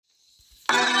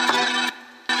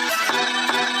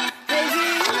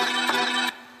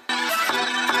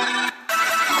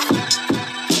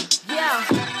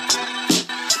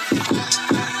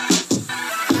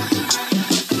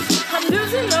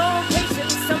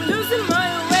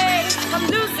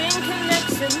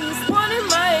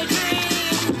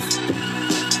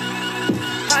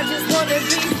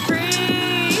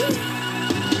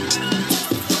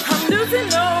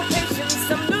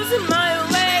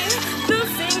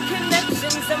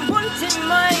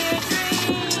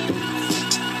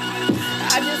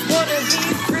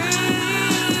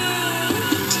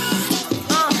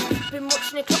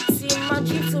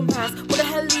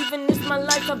my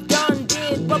life I've done,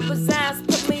 did what was asked,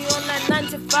 put me on that 9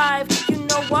 to 5. You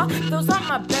know what? Those aren't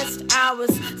my best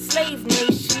hours. Slave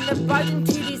nation, they're riding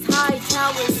to these high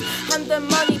towers, and their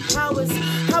money powers.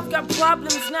 I've got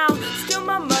problems now, steal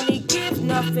my money, give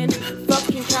nothing.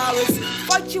 Fucking cowards,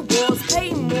 fight your wars,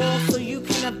 pay more so you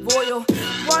can have oil.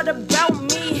 What about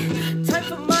me? Time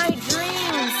for my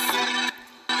dreams.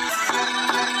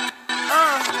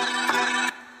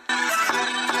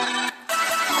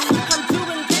 I'm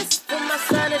doing this for my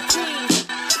sanity,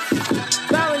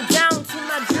 bowing down to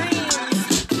my dreams.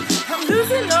 I'm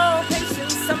losing all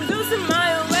patience, I'm losing my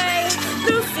way,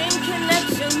 losing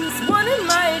connections, wanting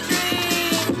my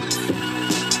dreams.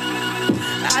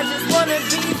 I just wanna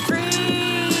be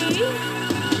free.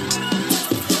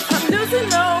 I'm losing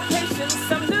all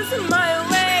patience, I'm losing my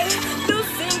way,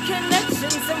 losing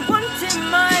connections and wanting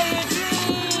my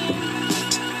dreams.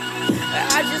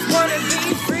 I just wanna be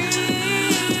free.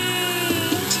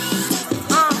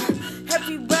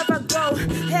 Everywhere I go,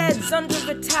 heads under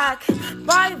attack.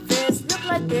 Buy this, look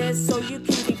like this, so you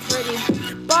can be pretty.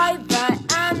 Buy that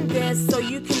and this, so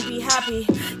you can be happy.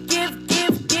 Give,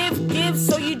 give, give, give,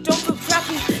 so you don't feel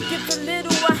crappy. Give the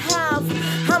little I have,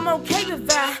 I'm okay with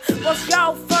that. Whilst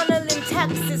y'all funneling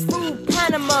taxes through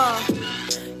Panama.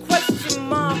 Question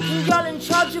mark, and y'all in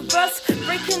charge of us,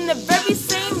 breaking the very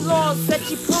same laws that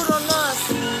you put on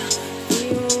us.